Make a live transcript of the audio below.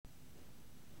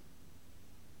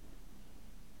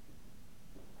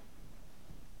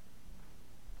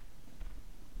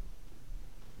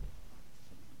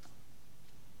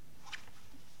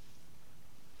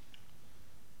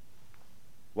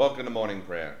Welcome to morning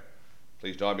prayer.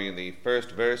 Please join me in the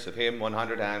first verse of hymn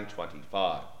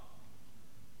 125.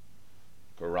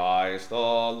 Christ the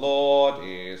Lord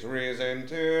is risen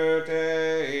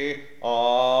today.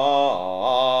 Alleluia.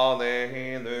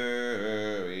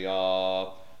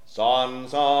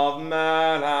 Sons of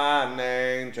men and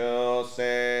angels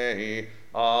say,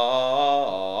 Alleluia.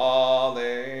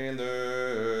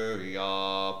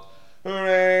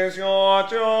 Raise your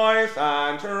joys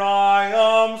and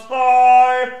triumphs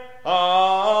high. Alleluia.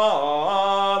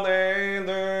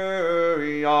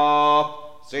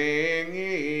 Sing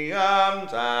ye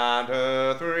hymns and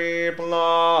earth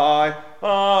reply.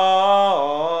 Alleluia.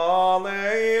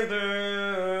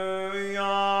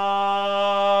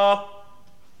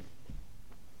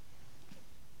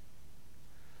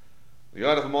 The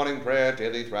order of morning prayer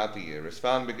daily throughout the year is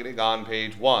found beginning on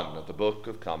page 1 of the Book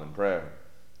of Common Prayer.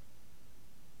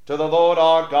 To the Lord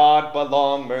our God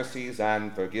belong mercies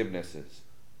and forgivenesses,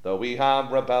 though we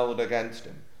have rebelled against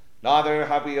him. Neither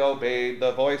have we obeyed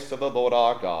the voice of the Lord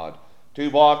our God, to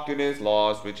walk in his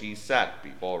laws which he set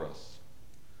before us.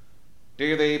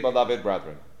 Dearly beloved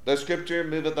brethren, the Scripture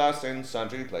moveth us in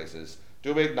sundry places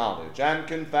to acknowledge and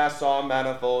confess our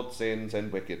manifold sins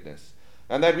and wickedness,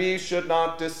 and that we should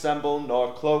not dissemble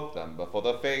nor cloak them before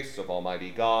the face of Almighty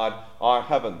God, our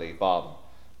heavenly Father,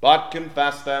 but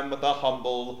confess them with a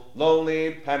humble,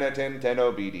 lowly, penitent, and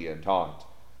obedient heart,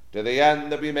 to the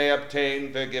end that we may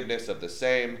obtain forgiveness of the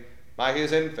same by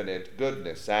his infinite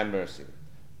goodness and mercy.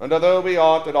 And although we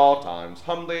ought at all times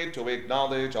humbly to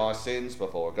acknowledge our sins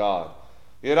before God,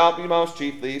 yet ought we most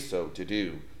chiefly so to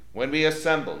do when we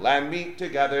assemble and meet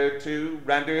together to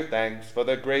render thanks for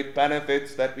the great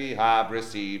benefits that we have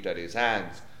received at his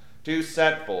hands, to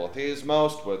set forth his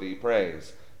most worthy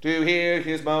praise, to hear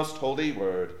his most holy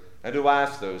word, and to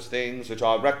ask those things which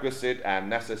are requisite and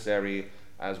necessary,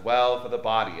 as well for the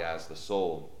body as the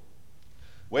soul.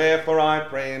 Wherefore I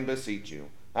pray and beseech you,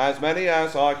 as many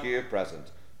as are here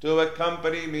present, to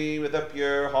accompany me with a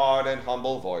pure heart and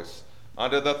humble voice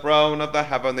under the throne of the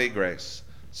heavenly grace,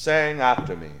 saying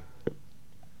after me,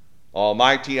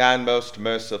 Almighty and most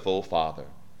merciful Father,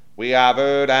 we have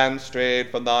erred and strayed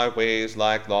from thy ways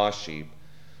like lost sheep.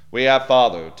 We have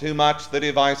followed too much the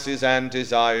devices and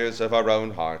desires of our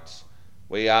own hearts.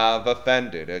 We have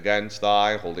offended against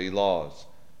thy holy laws.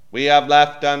 We have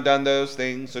left undone those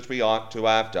things which we ought to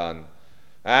have done,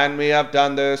 and we have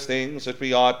done those things which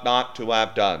we ought not to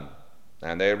have done,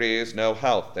 and there is no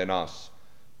health in us.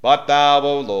 But thou,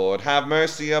 O Lord, have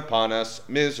mercy upon us,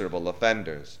 miserable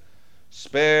offenders.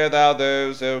 Spare thou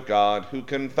those, O God, who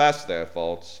confess their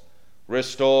faults.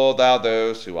 Restore thou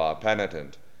those who are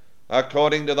penitent,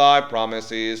 according to thy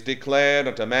promises declared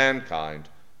unto mankind,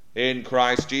 in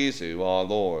Christ Jesus our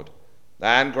Lord.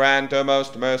 And grant, O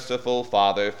most merciful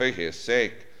Father, for his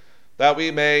sake, that we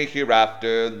may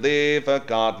hereafter live a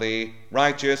godly,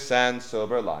 righteous, and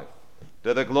sober life,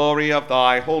 to the glory of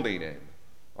thy holy name.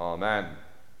 Amen.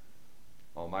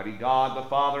 Almighty God, the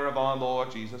Father of our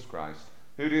Lord Jesus Christ,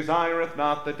 who desireth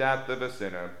not the death of a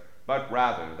sinner, but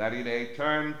rather that he may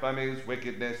turn from his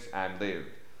wickedness and live,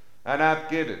 and hath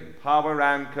given power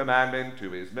and commandment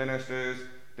to his ministers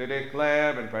to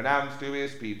declare and pronounce to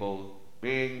his people,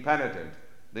 being penitent,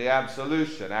 the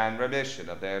absolution and remission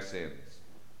of their sins.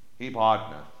 He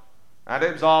pardoneth and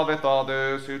absolveth all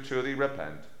those who truly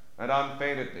repent and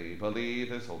unfeignedly believe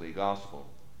his holy gospel.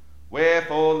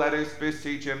 Wherefore let us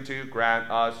beseech him to grant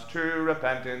us true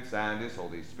repentance and his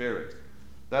Holy Spirit,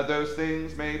 that those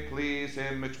things may please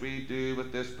him which we do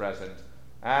with this present,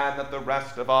 and that the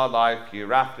rest of our life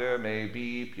hereafter may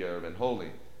be pure and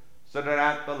holy, so that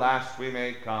at the last we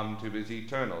may come to his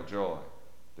eternal joy.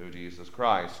 Through Jesus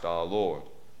Christ our Lord.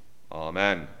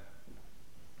 Amen.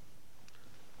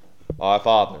 Our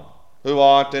Father, who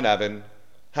art in heaven,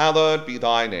 hallowed be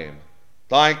thy name.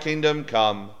 Thy kingdom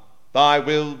come, thy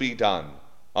will be done,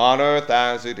 on earth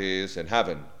as it is in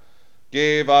heaven.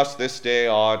 Give us this day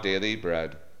our daily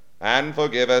bread, and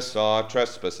forgive us our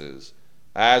trespasses,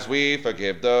 as we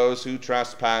forgive those who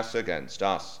trespass against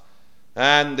us.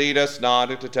 And lead us not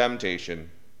into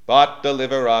temptation, but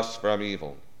deliver us from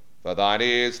evil. For thine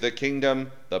is the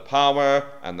kingdom, the power,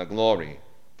 and the glory,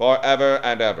 for ever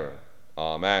and ever.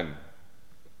 Amen.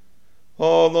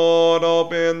 O Lord,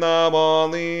 open thou our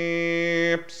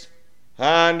lips,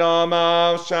 and our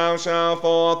mouth shall shout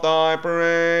forth thy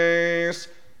praise.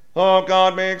 O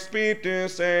God, make speed to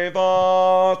save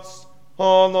us.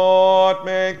 O Lord,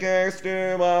 make haste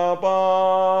to help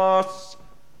us.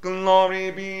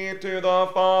 Glory be to the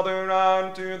Father,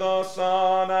 and to the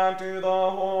Son, and to the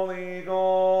Holy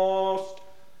Ghost,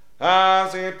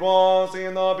 as it was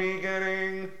in the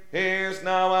beginning, is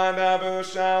now, and ever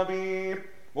shall be,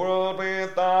 world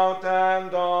without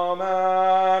end.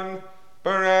 Amen.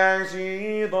 Praise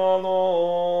ye the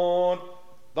Lord.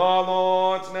 The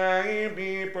Lord's name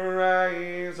be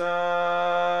praised.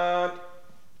 The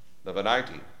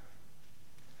Venite.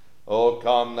 O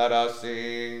come, let us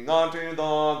sing unto the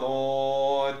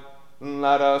Lord.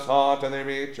 Let us heartily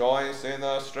rejoice in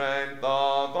the strength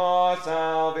of our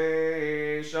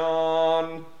salvation.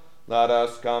 Let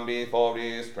us come before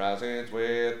his presence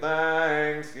with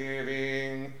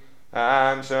thanksgiving,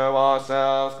 and show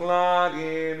ourselves glad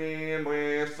in him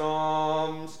with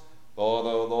psalms. For the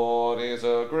Lord is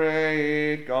a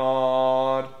great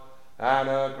God, and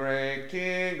a great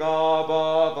King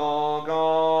above all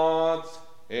gods.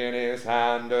 In his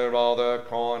hand are all the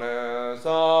corners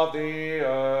of the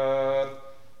earth,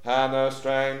 and the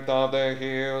strength of the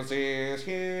hills is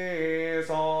his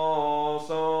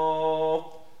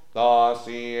also. The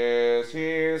sea is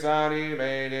his, and he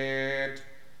made it,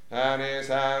 and his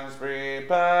hands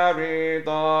prepared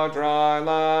the dry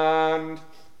land.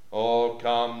 O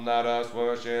come, let us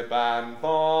worship and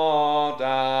fall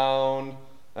down,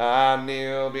 and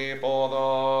kneel before the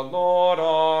Lord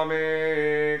our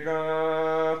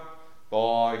Maker.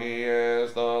 For he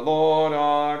is the Lord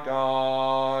our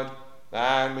God,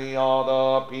 and we are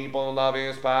the people of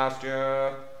his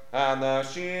pasture, and the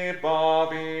sheep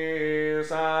of his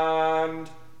hand.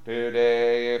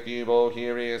 Today, if you will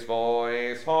hear his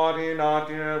voice, harden not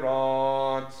your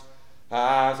hearts,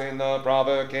 as in the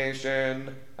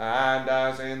provocation, and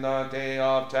as in the day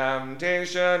of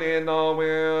temptation in the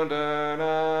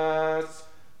wilderness,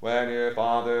 when your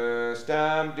fathers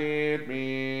tempted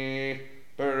me,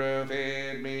 proved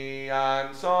me,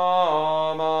 and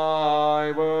saw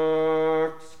my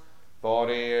works.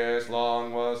 40 years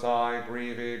long was I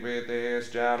grieved with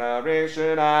this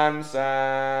generation, and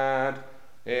said,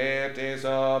 It is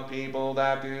a people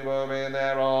that do err in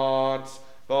their hearts,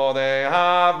 for they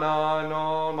have not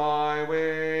known my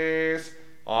ways,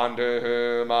 unto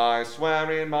whom I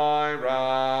swear in my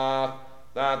wrath,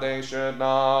 that they should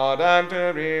not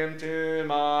enter into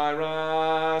my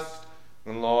rest.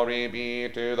 Glory be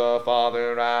to the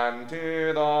Father, and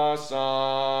to the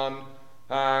Son,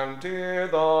 and to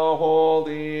the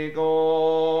Holy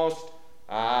Ghost,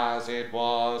 as it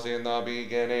was in the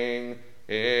beginning,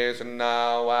 is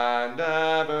now, and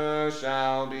ever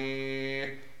shall be,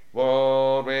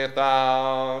 world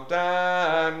without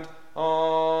end.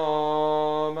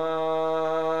 Amen.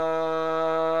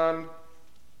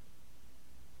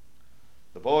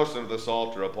 The portion of the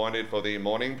Psalter appointed for the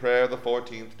morning prayer of the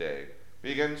 14th day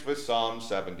begins with Psalm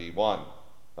 71,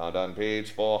 found on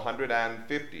page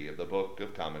 450 of the Book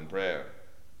of Common Prayer.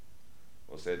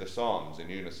 We'll say the Psalms in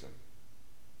unison.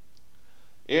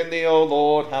 In thee, O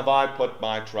Lord, have I put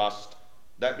my trust.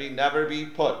 Let me never be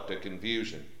put to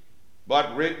confusion.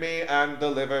 But rid me and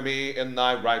deliver me in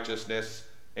thy righteousness.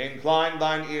 Incline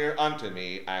thine ear unto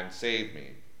me, and save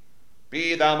me.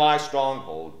 Be thou my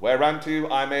stronghold, whereunto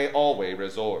I may always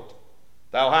resort.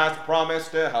 Thou hast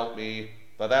promised to help me,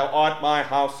 for thou art my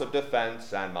house of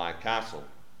defense and my castle.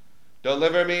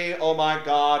 Deliver me, O my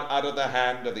God, out of the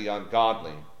hand of the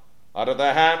ungodly, out of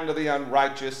the hand of the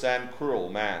unrighteous and cruel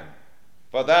man.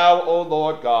 For thou, O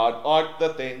Lord God, art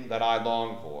the thing that I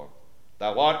long for.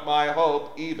 Thou art my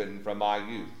hope even from my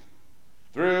youth.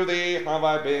 Through thee have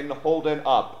I been holden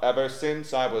up ever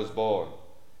since I was born.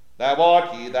 Thou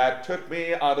art he that took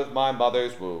me out of my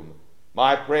mother's womb.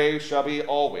 My praise shall be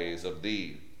always of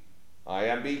thee. I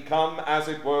am become as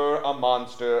it were a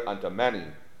monster unto many,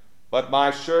 but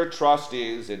my sure trust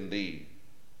is in thee.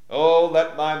 O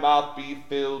let my mouth be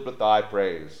filled with thy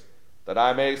praise, that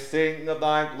I may sing of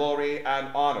thy glory and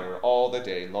honor all the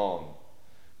day long.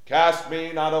 Cast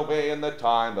me not away in the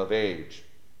time of age.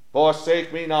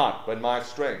 Forsake me not when my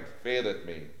strength faileth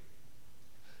me.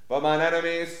 For mine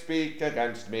enemies speak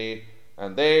against me,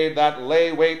 and they that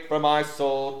lay wait for my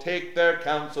soul take their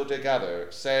counsel together,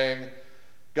 saying,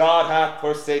 God hath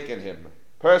forsaken him.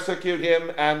 Persecute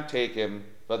him and take him,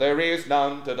 for there is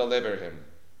none to deliver him.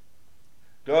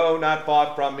 Go not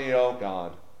far from me, O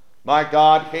God. My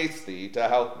God, haste thee to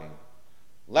help me.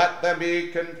 Let them be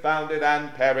confounded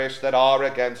and perish that are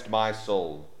against my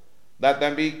soul. Let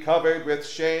them be covered with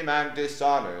shame and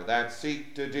dishonor that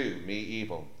seek to do me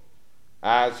evil.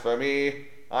 As for me,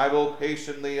 I will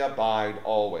patiently abide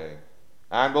always,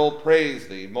 and will praise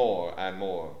thee more and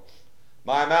more.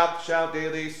 My mouth shall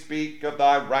daily speak of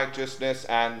thy righteousness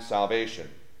and salvation,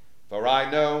 for I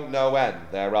know no end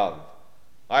thereof.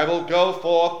 I will go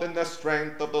forth in the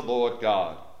strength of the Lord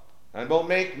God, and will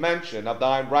make mention of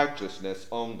thy righteousness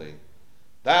only.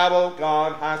 Thou, O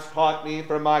God, hast taught me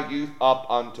from my youth up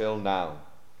until now.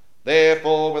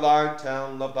 Therefore will I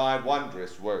tell of thy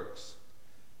wondrous works.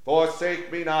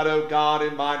 Forsake me not, O God,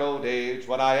 in mine old age,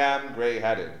 when I am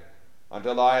grey-headed,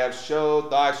 until I have showed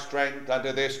thy strength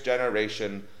unto this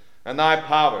generation, and thy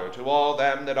power to all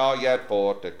them that are yet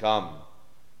for to come.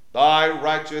 Thy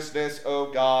righteousness,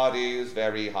 O God, is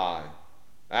very high,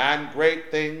 and great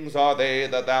things are they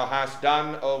that thou hast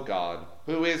done, O God,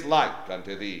 who is like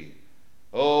unto thee.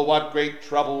 O what great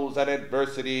troubles and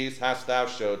adversities hast thou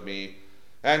showed me,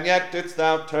 and yet didst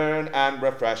thou turn and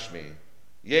refresh me,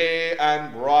 yea,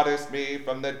 and broughtest me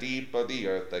from the deep of the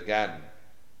earth again.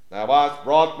 Thou hast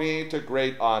brought me to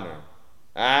great honor,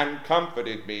 and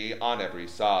comforted me on every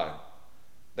side.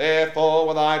 Therefore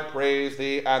will I praise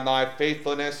thee and thy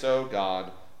faithfulness, O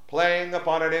God, playing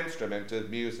upon an instrument of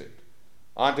music.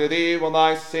 Unto thee will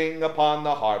I sing upon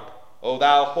the harp, O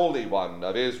thou Holy One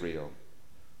of Israel.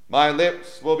 My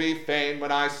lips will be fain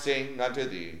when I sing unto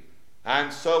thee,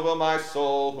 and so will my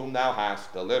soul whom thou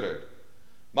hast delivered.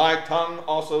 My tongue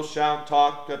also shall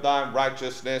talk of thy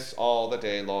righteousness all the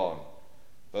day long.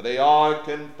 For they are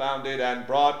confounded and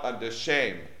brought unto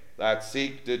shame that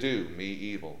seek to do me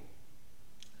evil.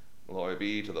 Glory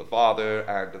be to the Father,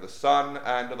 and to the Son,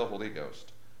 and to the Holy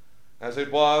Ghost, as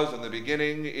it was in the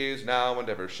beginning, is now, and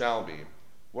ever shall be,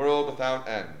 world without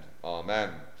end.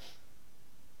 Amen.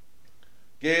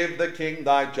 Give the King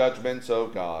thy judgments, O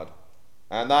God,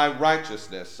 and thy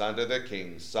righteousness unto the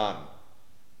King's Son.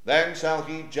 Then shall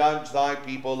he judge thy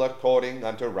people according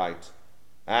unto right,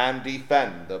 and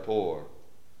defend the poor.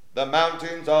 The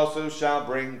mountains also shall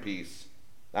bring peace,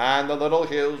 and the little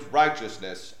hills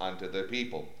righteousness unto the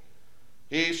people.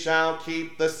 He shall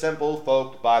keep the simple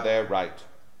folk by their right,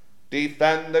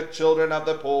 defend the children of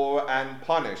the poor, and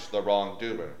punish the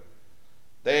wrongdoer.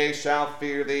 They shall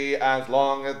fear thee as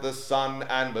long as the sun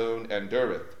and moon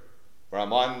endureth, from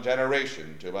one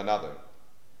generation to another.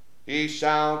 He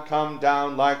shall come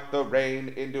down like the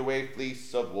rain into a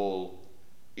fleece of wool,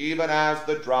 even as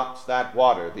the drops that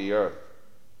water the earth.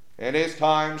 In his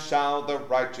time shall the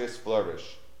righteous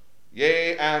flourish,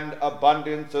 yea, and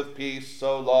abundance of peace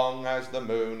so long as the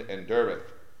moon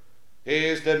endureth.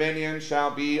 His dominion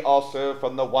shall be also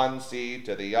from the one sea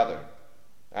to the other,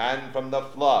 and from the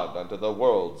flood unto the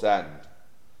world's end.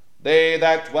 They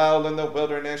that dwell in the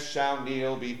wilderness shall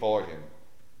kneel before him.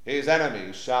 His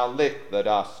enemies shall lick the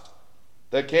dust.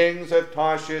 The kings of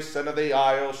Tarshish and of the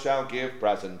isles shall give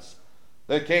presents.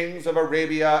 The kings of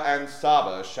Arabia and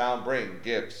Saba shall bring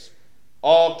gifts.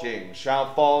 All kings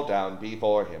shall fall down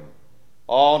before him.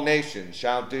 All nations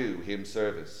shall do him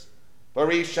service. For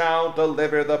he shall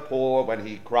deliver the poor when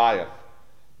he crieth,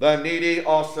 the needy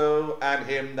also, and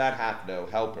him that hath no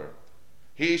helper.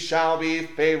 He shall be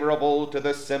favorable to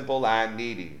the simple and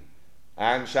needy,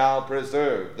 and shall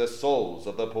preserve the souls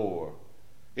of the poor.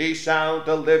 He shall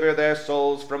deliver their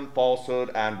souls from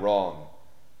falsehood and wrong,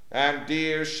 and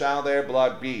dear shall their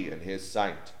blood be in his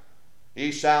sight.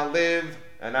 He shall live,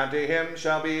 and unto him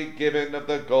shall be given of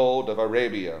the gold of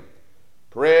Arabia.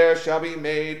 Prayer shall be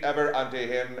made ever unto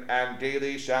him, and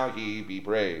daily shall he be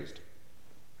praised.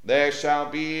 There shall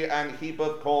be an heap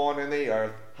of corn in the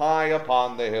earth, high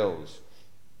upon the hills.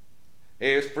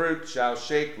 His fruit shall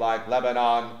shake like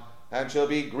Lebanon, and shall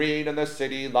be green in the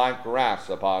city like grass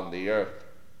upon the earth.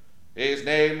 His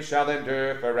name shall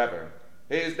endure forever.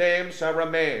 His name shall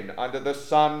remain under the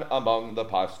sun among the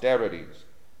posterities,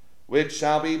 which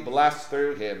shall be blessed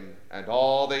through him, and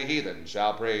all the heathen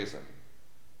shall praise him.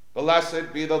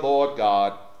 Blessed be the Lord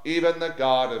God, even the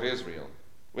God of Israel,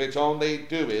 which only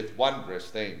doeth wondrous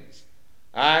things.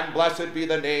 And blessed be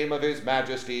the name of his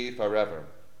majesty forever.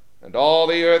 And all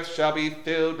the earth shall be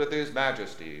filled with his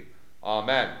majesty.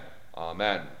 Amen.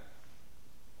 Amen.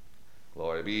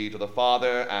 Glory be to the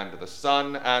Father, and to the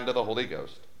Son, and to the Holy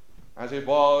Ghost, as it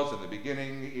was in the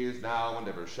beginning, is now, and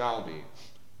ever shall be,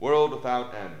 world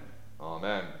without end.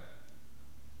 Amen.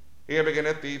 Here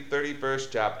beginneth the 31st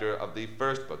chapter of the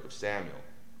first book of Samuel.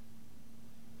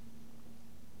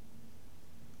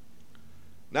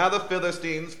 Now the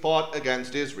Philistines fought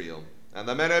against Israel, and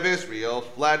the men of Israel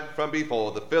fled from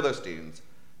before the Philistines,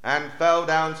 and fell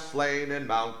down slain in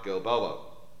Mount Gilboa.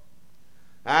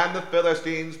 And the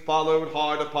Philistines followed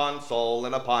hard upon Saul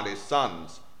and upon his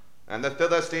sons. And the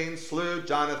Philistines slew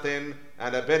Jonathan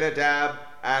and Abinadab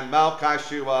and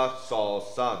Malchishua,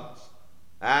 Saul's sons.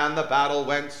 And the battle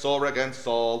went sore against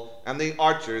Saul, and the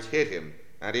archers hit him,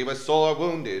 and he was sore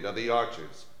wounded of the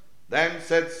archers. Then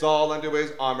said Saul unto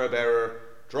his armor-bearer,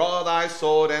 Draw thy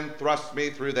sword and thrust me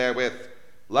through therewith,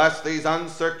 lest these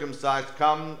uncircumcised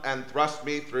come and thrust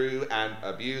me through and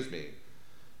abuse me.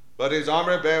 But his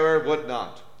armor-bearer would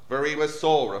not, for he was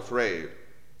sore afraid.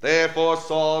 Therefore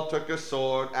Saul took a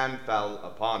sword and fell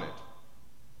upon it.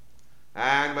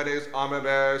 And when his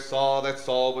armor-bearer saw that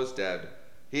Saul was dead,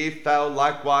 he fell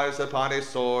likewise upon his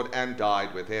sword and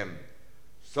died with him.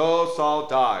 So Saul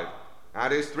died,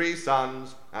 and his 3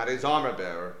 sons, and his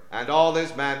armor-bearer, and all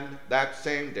his men that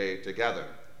same day together.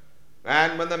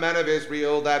 And when the men of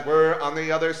Israel that were on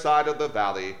the other side of the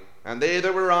valley, and they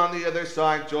that were on the other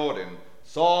side Jordan,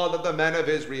 saw that the men of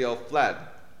Israel fled,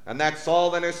 and that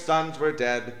Saul and his sons were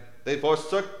dead, they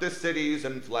forsook the cities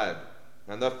and fled.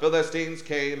 And the Philistines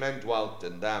came and dwelt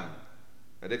in them.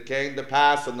 And it came to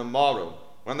pass on the morrow,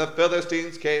 when the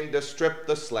Philistines came to strip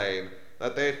the slain,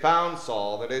 that they found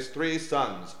Saul and his 3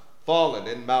 sons fallen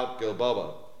in Mount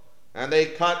Gilboa. And they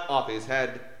cut off his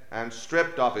head, and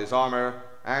stripped off his armor,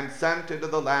 and sent into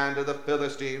the land of the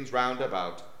Philistines round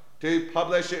about, to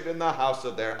publish it in the house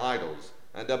of their idols,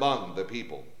 and among the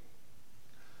people.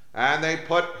 And they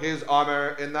put his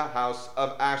armor in the house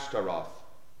of Ashtaroth,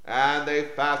 and they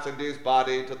fastened his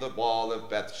body to the wall of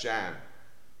Bethshan.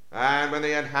 And when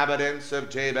the inhabitants of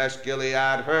Jabesh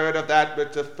Gilead heard of that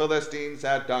which the Philistines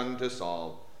had done to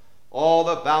Saul, all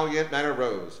the valiant men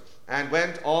arose, and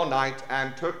went all night,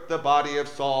 and took the body of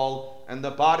Saul and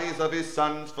the bodies of his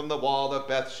sons from the wall of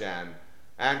Bethshan,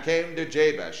 and came to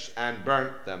Jabesh, and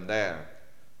burnt them there.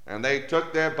 And they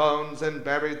took their bones, and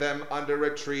buried them under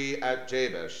a tree at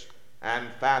Jabesh,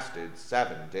 and fasted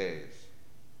 7 days.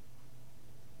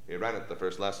 Here endeth the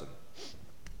first lesson.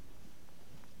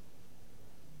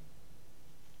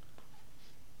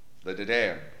 The Te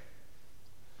Deum.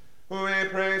 We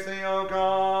praise thee, O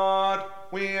God.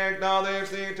 We acknowledge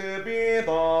thee to be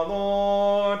the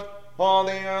Lord. All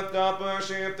the earth doth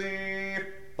worship thee,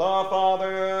 the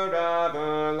Father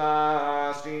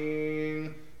everlasting.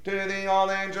 To thee all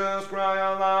angels cry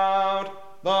aloud,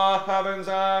 the heavens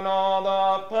and all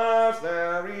the powers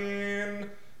therein.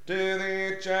 To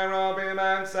thee cherubim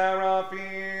and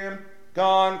seraphim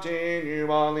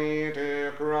continually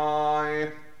to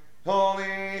cry,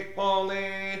 Holy,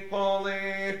 holy,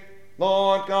 holy,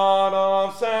 Lord God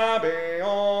of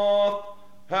Sabaoth.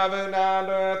 Heaven and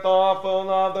earth are full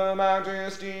of the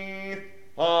majesty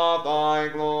of thy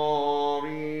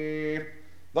glory.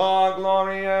 The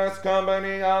glorious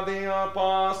company of the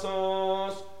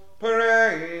apostles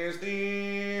praise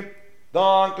thee.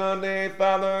 The goodly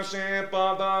fellowship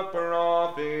of the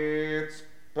prophets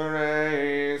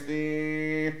praise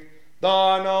thee.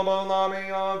 The noble army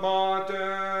of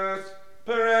martyrs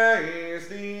praise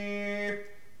thee.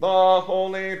 The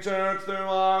holy church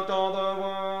throughout all the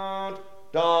world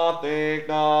doth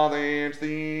acknowledge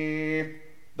thee.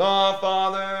 The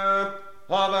Father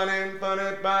of an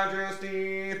infinite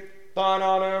majesty, thine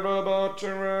honorable,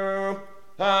 true,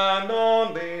 and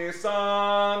only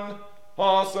Son,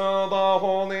 also the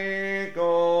Holy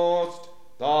Ghost,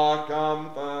 the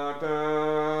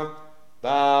Comforter.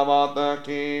 Thou art the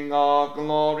King of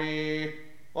glory,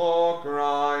 O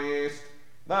Christ.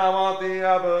 Thou art the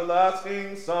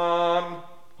everlasting Son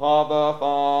of the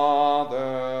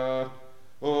Father,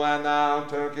 when thou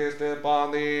tookest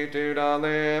upon thee to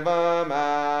deliver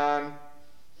man.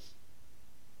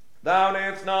 Thou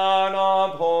didst not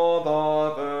uphold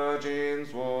the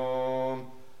Virgin's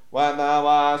womb, when thou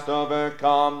hast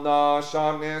overcome the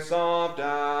sharpness of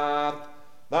death.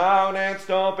 Thou didst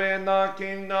open the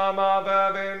kingdom of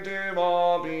heaven to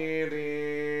all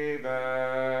believers.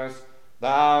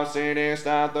 Thou sittest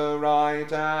at the right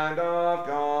hand of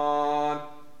God,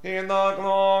 in the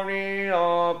glory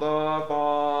of the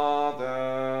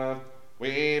Father.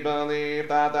 We believe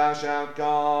that thou shalt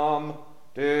come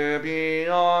to be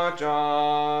our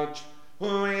judge.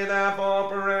 We therefore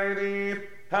pray thee,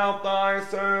 help thy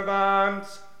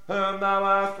servants, whom thou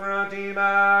hast redeemed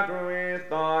with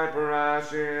thy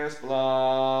precious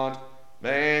blood.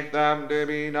 Make them to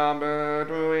be numbered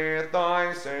with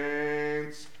thy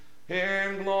saints,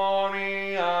 in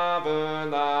glory everlasting.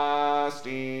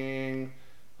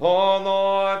 O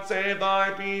Lord, save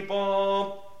thy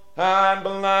people, and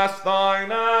bless thine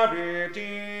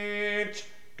heritage.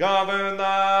 Govern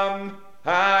them,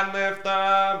 and lift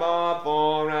them up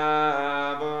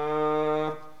forever.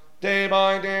 Day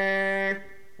by day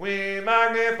we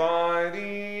magnify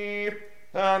thee,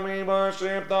 and we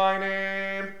worship thy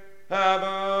name,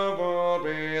 evermore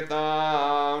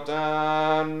without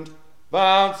end.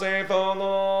 Vouchsafe, O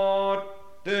Lord,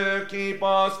 to keep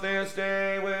us this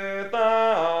day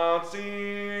without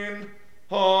sin.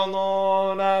 O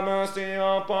Lord, have mercy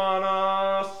upon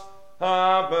us.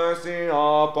 Have mercy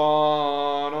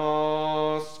upon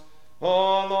us.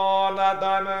 O Lord, let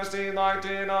thy mercy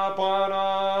lighten upon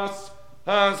us,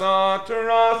 as our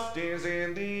trust is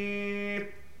in thee.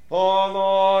 O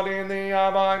Lord, in thee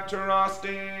have I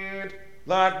trusted,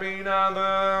 let me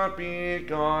never be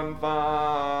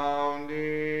confounded.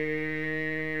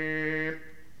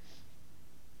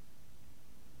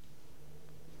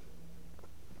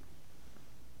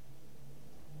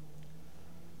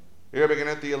 Here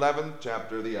beginneth the 11th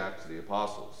chapter of the Acts of the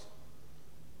Apostles.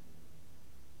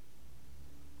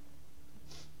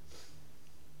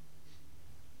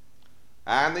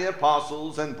 And the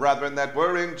apostles and brethren that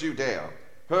were in Judea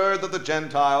heard that the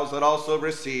Gentiles had also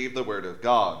received the word of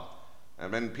God.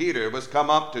 And when Peter was come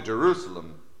up to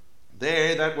Jerusalem,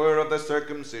 they that were of the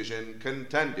circumcision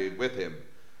contended with him,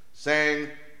 saying,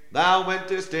 Thou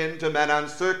wentest in to men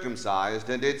uncircumcised,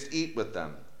 and didst eat with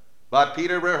them. But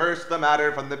Peter rehearsed the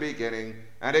matter from the beginning,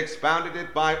 and expounded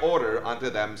it by order unto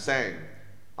them, saying,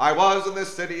 I was in the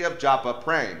city of Joppa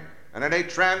praying, and in a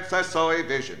trance I saw a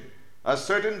vision, a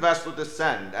certain vessel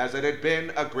descend, as it had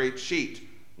been a great sheet,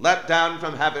 let down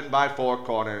from heaven by four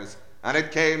corners, and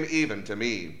it came even to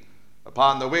me.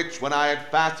 Upon the which, when I had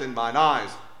fastened mine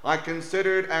eyes, I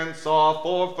considered and saw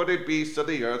four-footed beasts of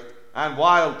the earth, and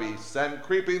wild beasts, and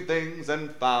creeping things,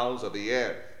 and fowls of the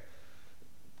air.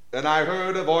 And I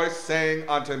heard a voice saying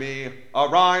unto me,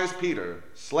 Arise, Peter,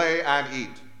 slay and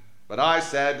eat. But I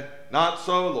said, Not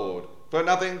so, Lord, for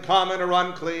nothing common or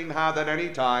unclean hath at any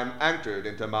time entered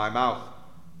into my mouth.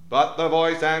 But the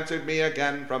voice answered me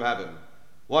again from heaven,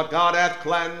 What God hath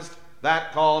cleansed,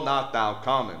 that call not thou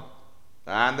common.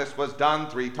 And this was done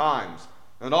 3 times,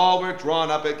 and all were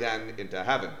drawn up again into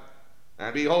heaven.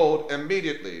 And behold,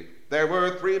 immediately there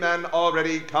were 3 men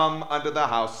already come unto the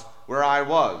house where I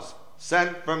was,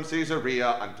 sent from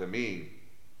Caesarea unto me.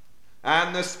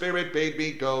 And the Spirit bade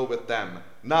me go with them,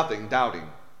 nothing doubting.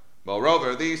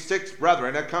 Moreover, these 6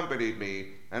 brethren accompanied me,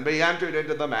 and we entered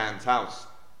into the man's house.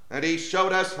 And he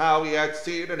showed us how he had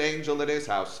seen an angel in his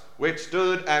house, which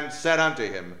stood and said unto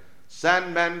him,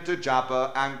 Send men to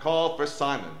Joppa, and call for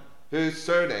Simon, whose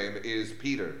surname is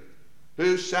Peter,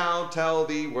 who shall tell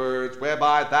thee words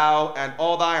whereby thou and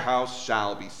all thy house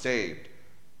shall be saved.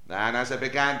 And as I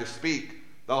began to speak,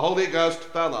 the Holy Ghost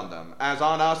fell on them, as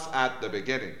on us at the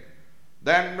beginning.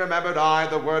 Then remembered I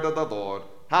the word of the Lord,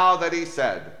 how that he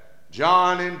said,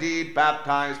 John indeed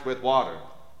baptized with water,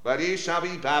 but ye shall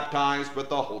be baptized with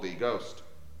the Holy Ghost.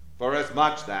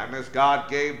 Forasmuch then as God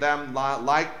gave them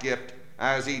like gift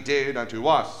as he did unto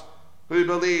us, who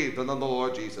believed in the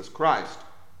Lord Jesus Christ,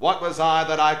 what was I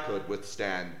that I could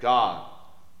withstand God?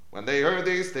 When they heard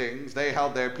these things, they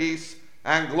held their peace,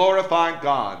 and glorified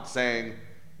God, saying,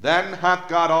 Then hath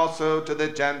God also to the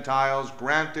Gentiles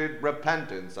granted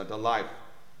repentance unto life.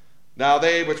 Now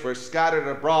they which were scattered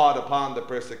abroad upon the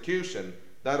persecution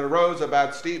that arose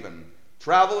about Stephen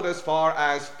traveled as far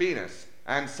as Phoenix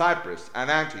and Cyprus and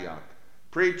Antioch,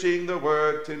 preaching the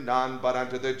word to none but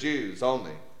unto the Jews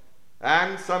only.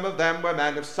 And some of them were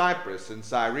men of Cyprus and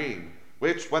Cyrene,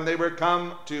 which when they were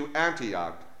come to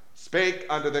Antioch spake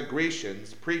unto the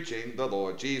Grecians, preaching the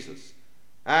Lord Jesus.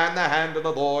 And the hand of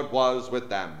the Lord was with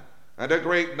them, and a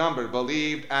great number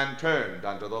believed and turned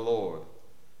unto the Lord.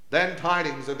 Then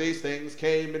tidings of these things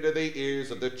came into the ears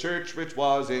of the church which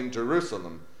was in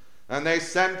Jerusalem, and they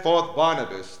sent forth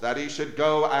Barnabas, that he should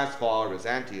go as far as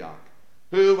Antioch,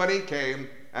 who, when he came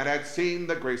and had seen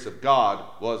the grace of God,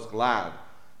 was glad,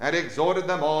 and exhorted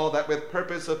them all that with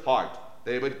purpose of heart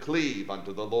they would cleave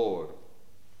unto the Lord.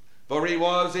 For he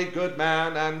was a good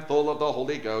man, and full of the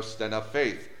Holy Ghost and of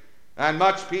faith, and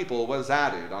much people was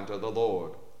added unto the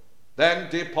Lord. Then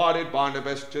departed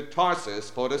Barnabas to Tarsus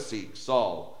for to seek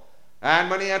Saul. And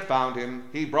when he had found him,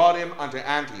 he brought him unto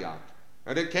Antioch.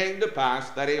 And it came to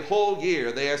pass that a whole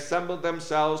year they assembled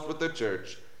themselves with the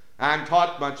church, and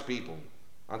taught much people.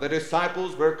 And the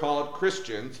disciples were called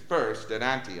Christians first in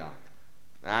Antioch.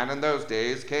 And in those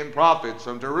days came prophets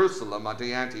from Jerusalem unto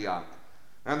Antioch.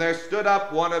 And there stood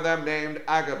up one of them named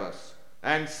Agabus,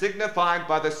 and signified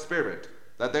by the Spirit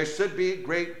that there should be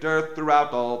great dearth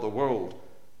throughout all the world,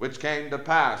 which came to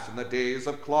pass in the days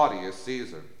of Claudius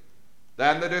Caesar.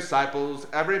 Then the disciples,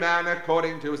 every man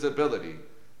according to his ability,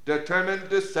 determined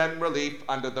to send relief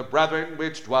unto the brethren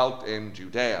which dwelt in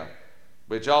Judea,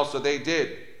 which also they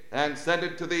did, and sent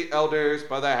it to the elders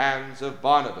by the hands of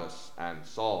Barnabas and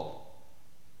Saul.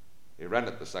 Here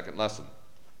endeth the second lesson.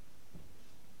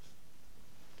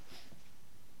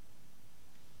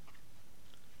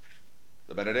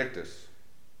 The Benedictus.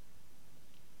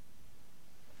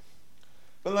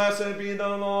 Blessed be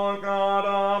the Lord God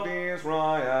of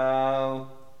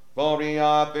Israel, for he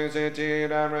hath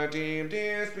visited and redeemed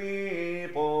his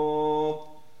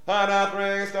people, and hath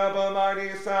raised up a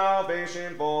mighty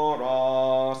salvation for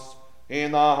us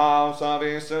in the house of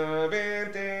his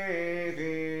servant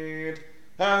David,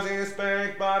 as he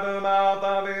spake by the mouth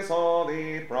of his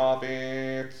holy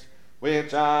prophets, which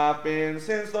have been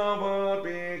since the world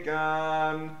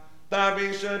began, that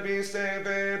we should be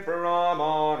saved from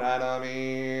our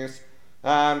enemies,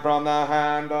 and from the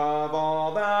hand of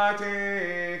all that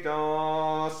hate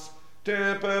us,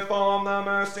 to perform the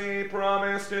mercy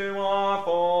promised to our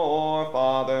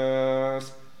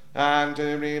forefathers, and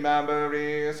to remember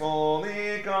his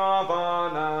holy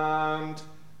covenant,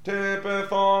 to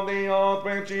perform the oath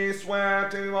which he sware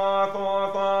to our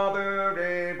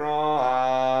forefather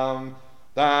Abraham,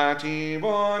 that he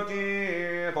would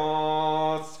give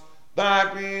us,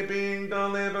 that we, being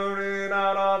delivered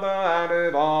out of the hand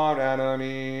of our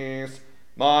enemies,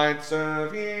 might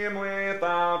serve him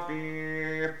without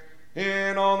fear,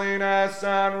 in holiness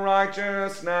and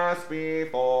righteousness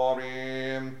before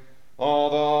him,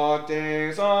 all the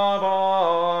days of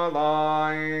our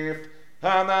life.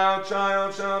 And thou,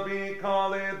 child, shalt be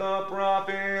called the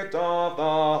prophet of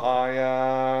the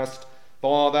highest,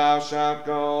 for thou shalt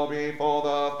go before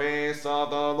the face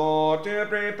of the Lord to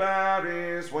prepare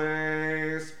his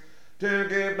ways, to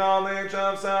give knowledge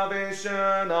of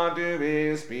salvation unto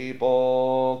his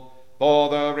people, for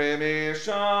the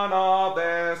remission of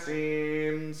their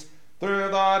sins, through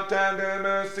the tender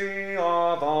mercy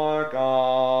of our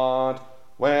God,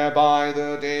 whereby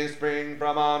the day spring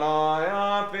from on high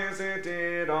hath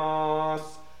visited us,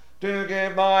 to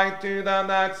give light to them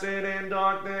that sit in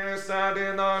darkness and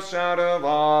in the shadow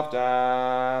of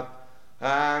death,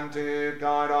 and to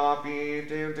guide our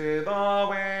feet into the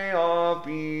way of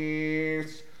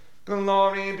peace.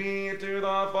 Glory be to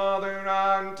the Father,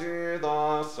 and to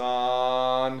the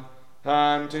Son,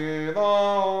 and to the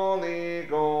Holy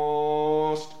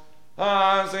Ghost,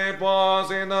 as it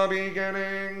was in the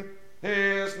beginning,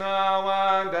 is now,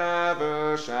 and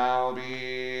ever shall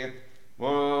be,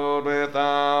 world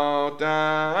without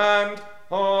end.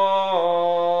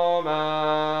 Amen.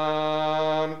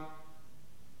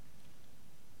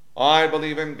 I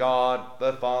believe in God,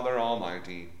 the Father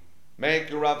Almighty,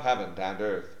 maker of heaven and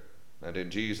earth, and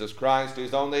in Jesus Christ,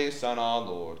 his only Son, our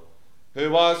Lord, who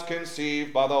was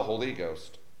conceived by the Holy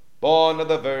Ghost, born of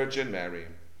the Virgin Mary,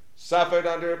 suffered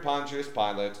under Pontius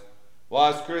Pilate,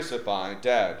 was crucified,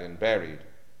 dead, and buried.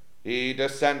 He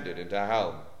descended into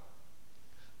hell.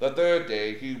 The third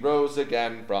day he rose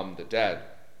again from the dead.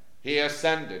 He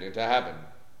ascended into heaven,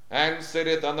 and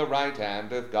sitteth on the right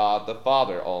hand of God the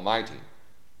Father Almighty.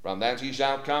 From thence he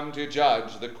shall come to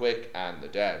judge the quick and the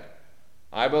dead.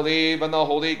 I believe in the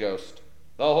Holy Ghost,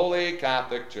 the holy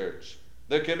Catholic Church,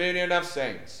 the communion of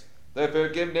saints, the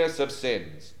forgiveness of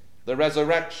sins, the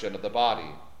resurrection of the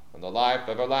body, and the life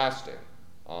everlasting.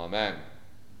 Amen.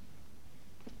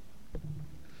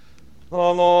 The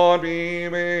Lord be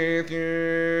with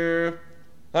you,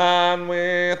 and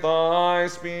with thy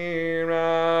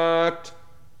spirit.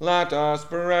 Let us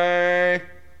pray.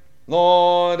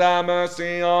 Lord, have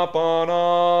mercy upon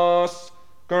us.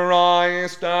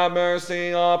 Christ, have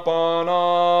mercy upon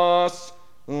us.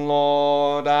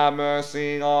 Lord, have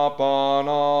mercy upon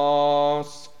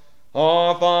us.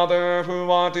 Our Father,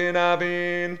 who art in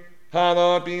heaven,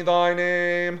 hallowed be thy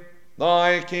name.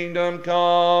 Thy kingdom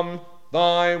come,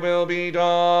 thy will be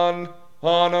done,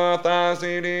 on earth as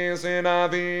it is in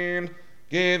heaven.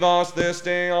 Give us this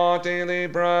day our daily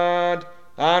bread,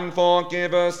 and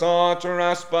forgive us our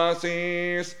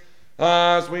trespasses,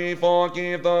 as we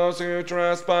forgive those who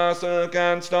trespass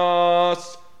against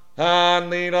us. And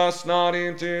lead us not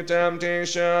into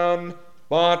temptation,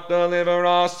 but deliver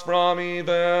us from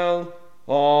evil.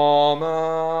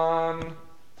 Amen.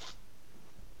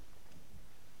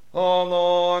 O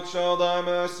Lord, show thy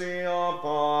mercy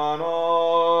upon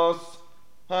us,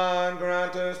 and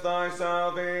grant us thy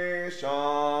salvation.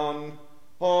 O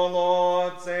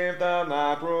Lord, save them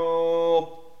that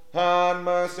rule, and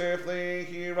mercifully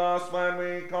hear us when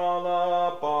we call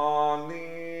upon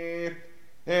thee.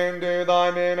 Endue thy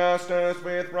ministers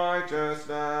with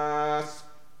righteousness,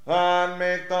 and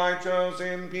make thy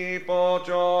chosen people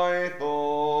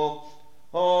joyful.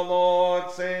 O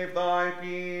Lord, save thy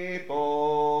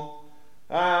people,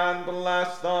 and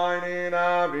bless thine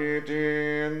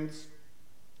inheritance.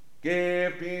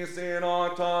 Give peace in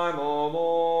our time, O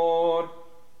Lord,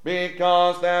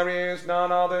 because there is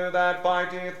none other that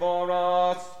fighteth for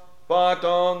us, but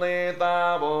only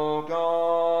thou, O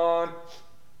God.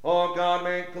 O God,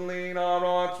 make clean our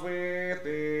hearts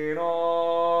within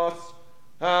us,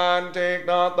 and take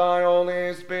not thy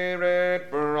Holy Spirit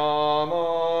from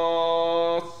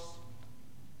us.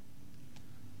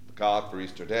 God for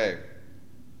Easter Day.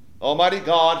 Almighty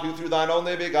God, who through thine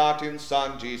only begotten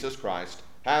Son, Jesus Christ,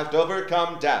 hast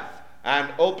overcome death,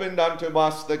 and opened unto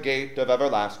us the gate of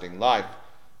everlasting life,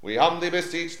 We humbly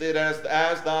beseech thee that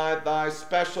as thy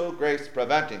special grace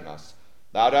preventing us,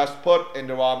 thou dost put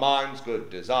into our minds good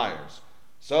desires,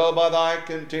 so by thy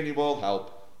continual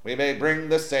help we may bring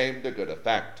the same to good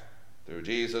effect. Through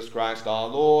Jesus Christ our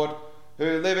Lord,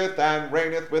 who liveth and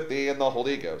reigneth with thee in the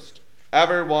Holy Ghost,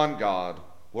 ever one God,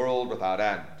 world without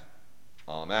end.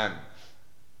 Amen.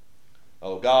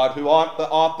 O God, who art the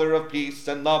author of peace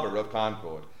and lover of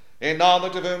concord, in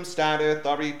knowledge of whom standeth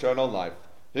our eternal life,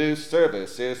 whose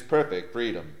service is perfect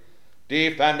freedom,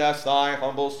 defend us, thy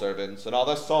humble servants, in all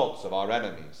the assaults of our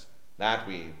enemies, that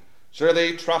we,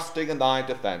 surely trusting in thy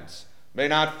defense, may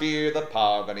not fear the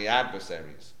power of any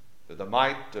adversaries, through the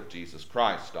might of Jesus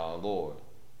Christ our Lord.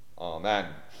 Amen.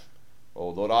 O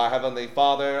Lord, our heavenly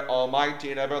Father,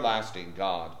 almighty and everlasting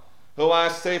God, who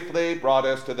hast safely brought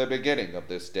us to the beginning of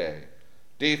this day,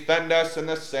 defend us in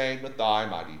the same with thy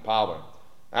mighty power,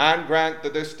 and grant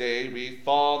that this day we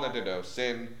fall into no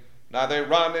sin, neither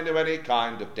run into any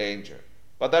kind of danger,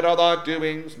 but that all our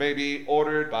doings may be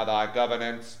ordered by thy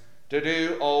governance, to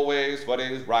do always what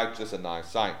is righteous in thy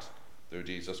sight, through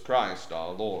Jesus Christ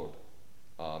our Lord.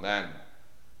 Amen.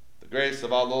 The grace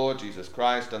of our Lord Jesus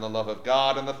Christ, and the love of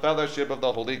God, and the fellowship of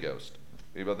the Holy Ghost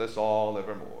be with us all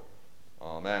evermore.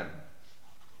 Amen.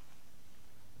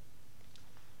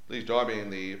 Please join me in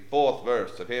the fourth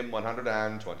verse of hymn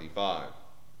 125.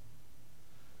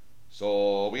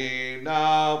 So we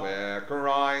now where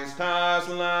Christ has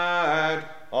led,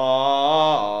 Alleluia,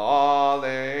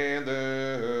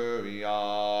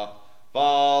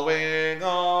 following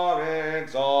our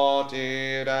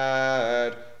exalted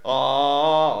Head,